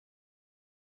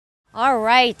All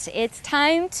right, it's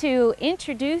time to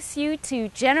introduce you to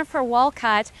Jennifer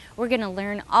Walcott. We're going to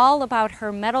learn all about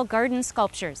her metal garden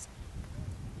sculptures.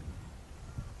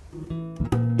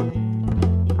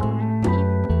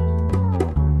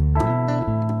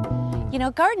 You know,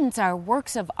 gardens are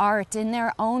works of art in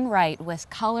their own right with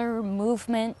color,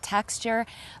 movement, texture,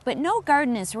 but no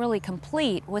garden is really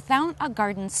complete without a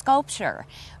garden sculpture,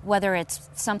 whether it's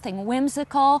something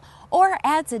whimsical or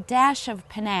adds a dash of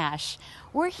panache.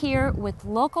 We're here with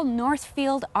local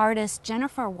Northfield artist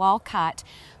Jennifer Walcott,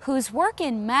 whose work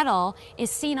in metal is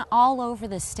seen all over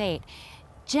the state.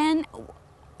 Jen,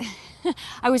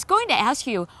 I was going to ask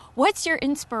you, what's your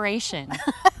inspiration?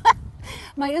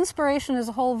 My inspiration is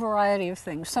a whole variety of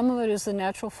things. Some of it is the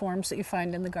natural forms that you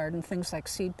find in the garden, things like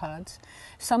seed pods.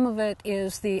 Some of it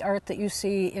is the art that you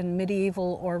see in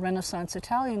medieval or Renaissance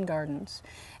Italian gardens.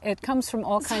 It comes from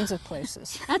all kinds of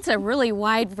places. That's a really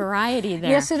wide variety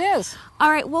there. Yes, it is.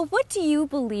 All right, well, what do you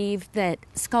believe that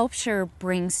sculpture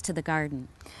brings to the garden?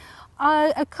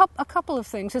 A couple of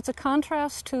things. It's a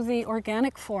contrast to the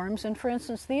organic forms, and for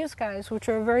instance, these guys, which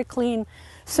are a very clean,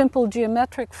 simple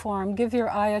geometric form, give your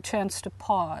eye a chance to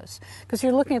pause, because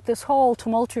you're looking at this whole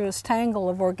tumultuous tangle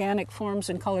of organic forms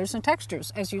and colors and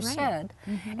textures, as you said,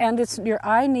 and your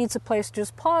eye needs a place to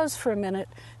just pause for a minute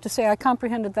to say, I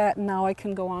comprehended that, and now I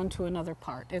can go on to another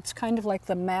part. It's kind of like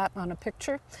the mat on a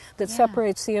picture that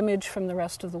separates the image from the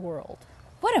rest of the world.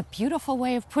 What a beautiful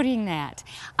way of putting that.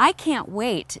 I can't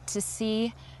wait to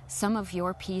see some of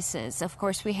your pieces. Of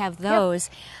course, we have those.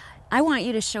 Yep. I want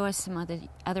you to show us some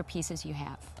other pieces you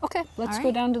have. Okay, let's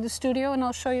go down to the studio and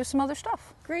I'll show you some other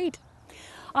stuff. Great.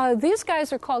 These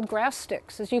guys are called grass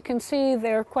sticks. As you can see,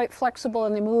 they're quite flexible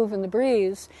and they move in the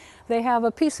breeze. They have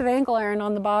a piece of angle iron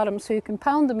on the bottom so you can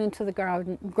pound them into the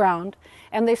ground,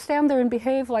 and they stand there and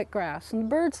behave like grass, and the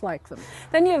birds like them.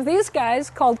 Then you have these guys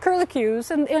called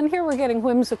curlicues, and here we're getting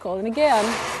whimsical. And again,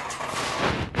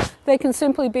 they can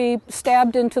simply be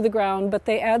stabbed into the ground, but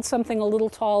they add something a little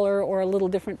taller or a little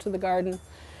different to the garden.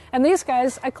 And these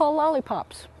guys I call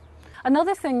lollipops.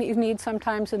 Another thing that you need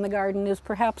sometimes in the garden is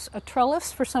perhaps a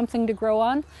trellis for something to grow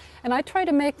on, and I try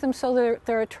to make them so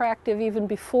they're attractive even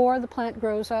before the plant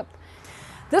grows up.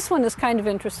 This one is kind of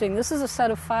interesting. This is a set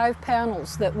of 5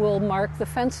 panels that will mark the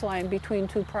fence line between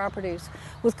 2 properties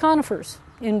with conifers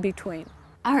in between.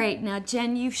 All right, now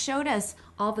Jen, you've showed us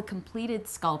all the completed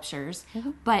sculptures,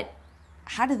 but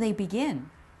how do they begin?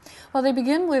 Well, they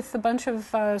begin with a bunch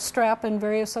of strap and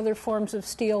various other forms of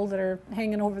steel that are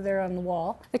hanging over there on the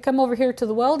wall. They come over here to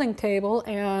the welding table,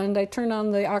 and I turn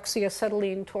on the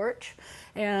oxyacetylene torch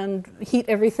and heat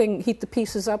the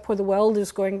pieces up where the weld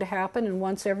is going to happen, and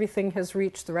once everything has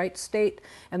reached the right state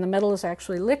and the metal is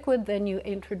actually liquid, then you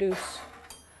introduce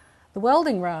the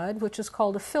welding rod, which is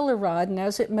called a filler rod, and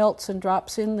as it melts and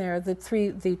drops in there, the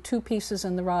 2 pieces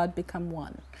in the rod become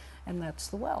one. And that's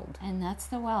the weld. And that's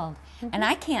the weld. And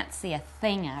I can't see a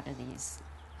thing out of these.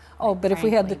 Oh, but if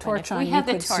we had the torch on,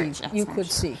 you could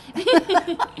see.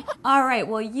 All right,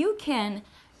 well, you can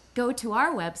go to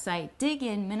our website,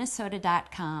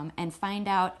 diginminnesota.com, and find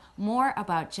out more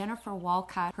about Jennifer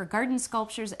Walcott, her garden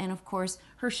sculptures, and, of course,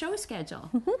 her show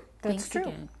schedule. That's true.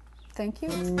 Again. Thank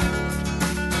you.